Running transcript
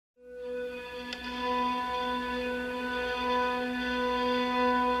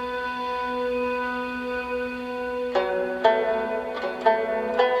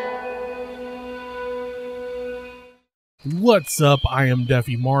What's up? I am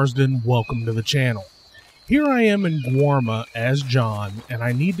Defy Marsden. Welcome to the channel. Here I am in Guarma as John, and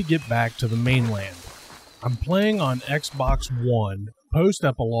I need to get back to the mainland. I'm playing on Xbox One,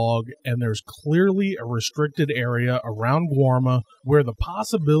 post-epilogue, and there's clearly a restricted area around Guarma where the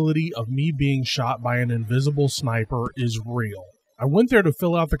possibility of me being shot by an invisible sniper is real. I went there to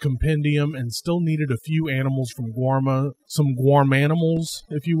fill out the compendium and still needed a few animals from Guarma, some Guarmanimals,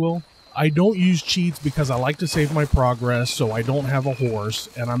 if you will. I don't use cheats because I like to save my progress, so I don't have a horse,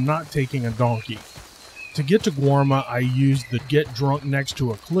 and I'm not taking a donkey. To get to Guarma, I used the get drunk next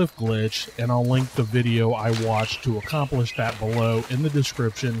to a cliff glitch, and I'll link the video I watched to accomplish that below in the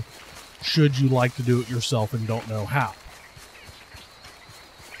description, should you like to do it yourself and don't know how.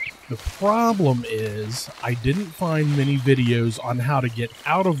 The problem is, I didn't find many videos on how to get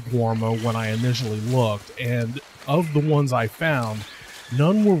out of Guarma when I initially looked, and of the ones I found,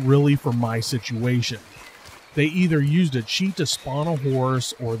 none were really for my situation. They either used a cheat to spawn a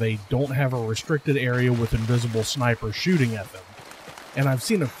horse, or they don't have a restricted area with invisible snipers shooting at them. And I've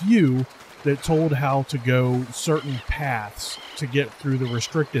seen a few that told how to go certain paths to get through the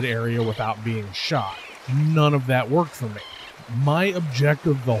restricted area without being shot. None of that worked for me. My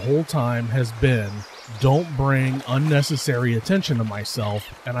objective the whole time has been, don't bring unnecessary attention to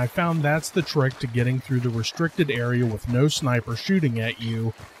myself, and I found that's the trick to getting through the restricted area with no sniper shooting at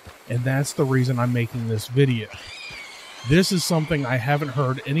you, and that's the reason I'm making this video. This is something I haven't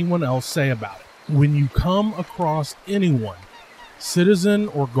heard anyone else say about it. When you come across anyone, citizen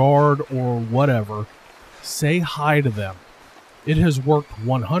or guard or whatever, say hi to them. It has worked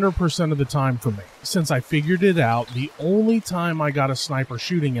 100% of the time for me. Since I figured it out, the only time I got a sniper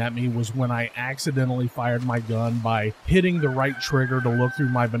shooting at me was when I accidentally fired my gun by hitting the right trigger to look through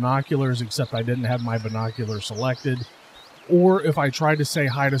my binoculars, except I didn't have my binoculars selected. Or if I tried to say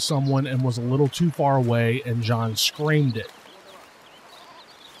hi to someone and was a little too far away and John screamed it.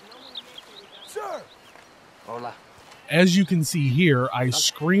 Sir! Hola. As you can see here, I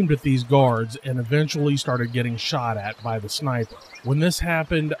screamed at these guards and eventually started getting shot at by the sniper. When this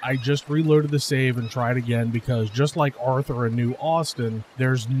happened, I just reloaded the save and tried again because just like Arthur in New Austin,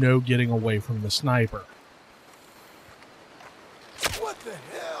 there's no getting away from the sniper. What the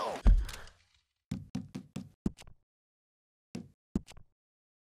hell?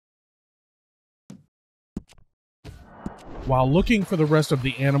 While looking for the rest of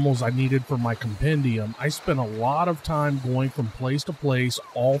the animals I needed for my compendium, I spent a lot of time going from place to place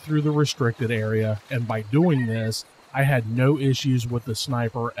all through the restricted area, and by doing this, I had no issues with the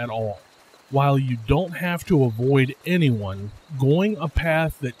sniper at all. While you don't have to avoid anyone, going a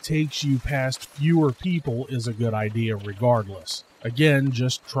path that takes you past fewer people is a good idea regardless. Again,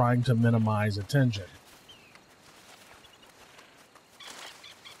 just trying to minimize attention.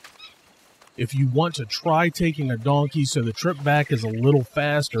 If you want to try taking a donkey so the trip back is a little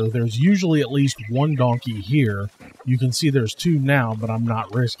faster, there's usually at least one donkey here. You can see there's two now, but I'm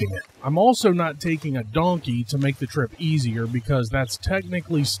not risking it. I'm also not taking a donkey to make the trip easier because that's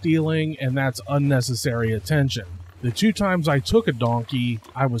technically stealing and that's unnecessary attention. The two times I took a donkey,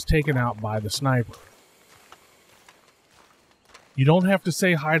 I was taken out by the sniper. You don't have to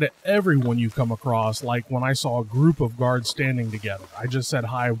say hi to everyone you come across, like when I saw a group of guards standing together. I just said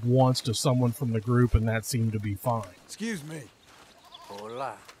hi once to someone from the group and that seemed to be fine. Excuse me.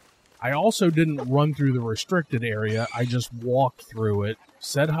 Hola. I also didn't run through the restricted area, I just walked through it,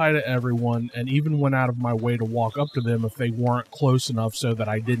 said hi to everyone, and even went out of my way to walk up to them if they weren't close enough so that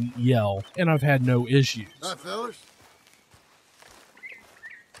I didn't yell, and I've had no issues. Hi, fellas.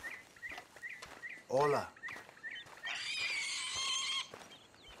 Hola.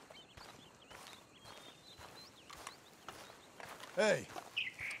 Hey.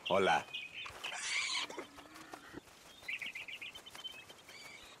 Hola.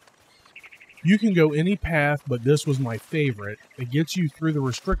 You can go any path, but this was my favorite. It gets you through the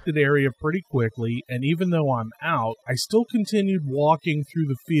restricted area pretty quickly, and even though I'm out, I still continued walking through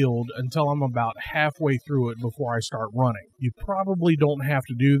the field until I'm about halfway through it before I start running. You probably don't have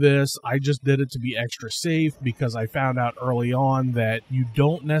to do this. I just did it to be extra safe because I found out early on that you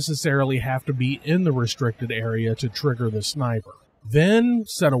don't necessarily have to be in the restricted area to trigger the sniper. Then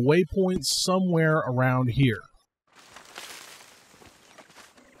set a waypoint somewhere around here.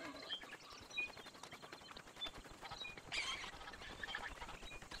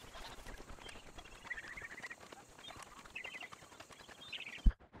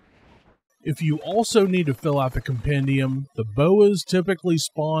 If you also need to fill out the compendium, the boas typically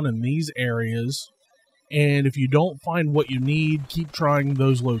spawn in these areas, And if you don't find what you need, keep trying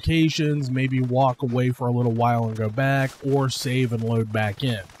those locations, maybe walk away for a little while and go back, or save and load back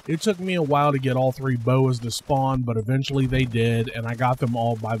in. It took me a while to get all 3 boas to spawn, but eventually they did, and I got them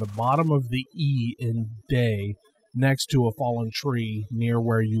all by the bottom of the E in day, next to a fallen tree near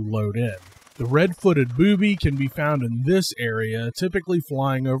where you load in. The red-footed booby can be found in this area, typically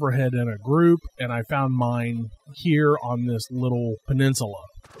flying overhead in a group, and I found mine here on this little peninsula.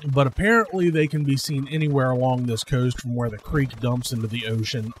 But apparently they can be seen anywhere along this coast from where the creek dumps into the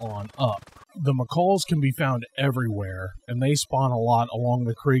ocean on up. The macaws can be found everywhere, and they spawn a lot along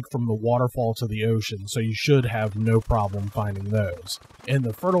the creek from the waterfall to the ocean, so you should have no problem finding those. And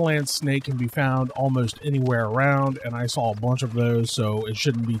the fertile ant snake can be found almost anywhere around, and I saw a bunch of those, so it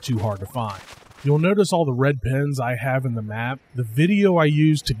shouldn't be too hard to find. You'll notice all the red pins I have in the map. The video I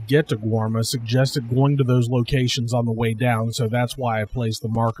used to get to Guarma suggested going to those locations on the way down, so that's why I placed the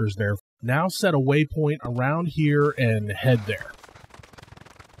markers there. Now set a waypoint around here and head there.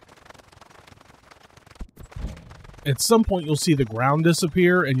 At some point you'll see the ground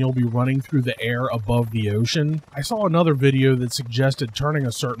disappear and you'll be running through the air above the ocean. I saw another video that suggested turning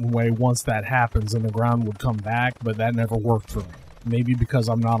a certain way once that happens and the ground would come back, but that never worked for me. Maybe because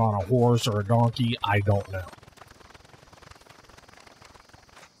I'm not on a horse or a donkey, I don't know.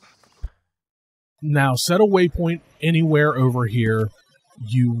 Now set a waypoint anywhere over here.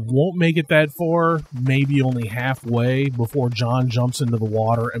 You won't make it that far, maybe only halfway, before John jumps into the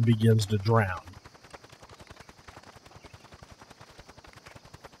water and begins to drown.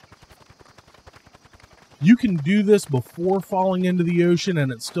 You can do this before falling into the ocean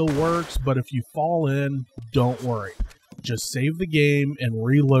and it still works, but if you fall in, don't worry. Just save the game and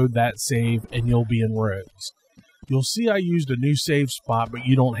reload that save and you'll be in Rhodes. You'll see I used a new save spot, but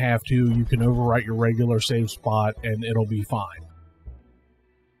you don't have to. You can overwrite your regular save spot and it'll be fine.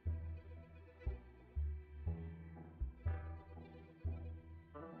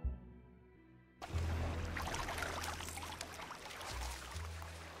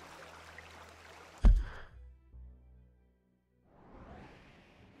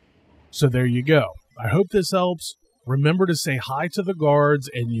 So there you go. I hope this helps. Remember to say hi to the guards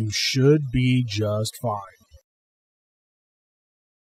and you should be just fine.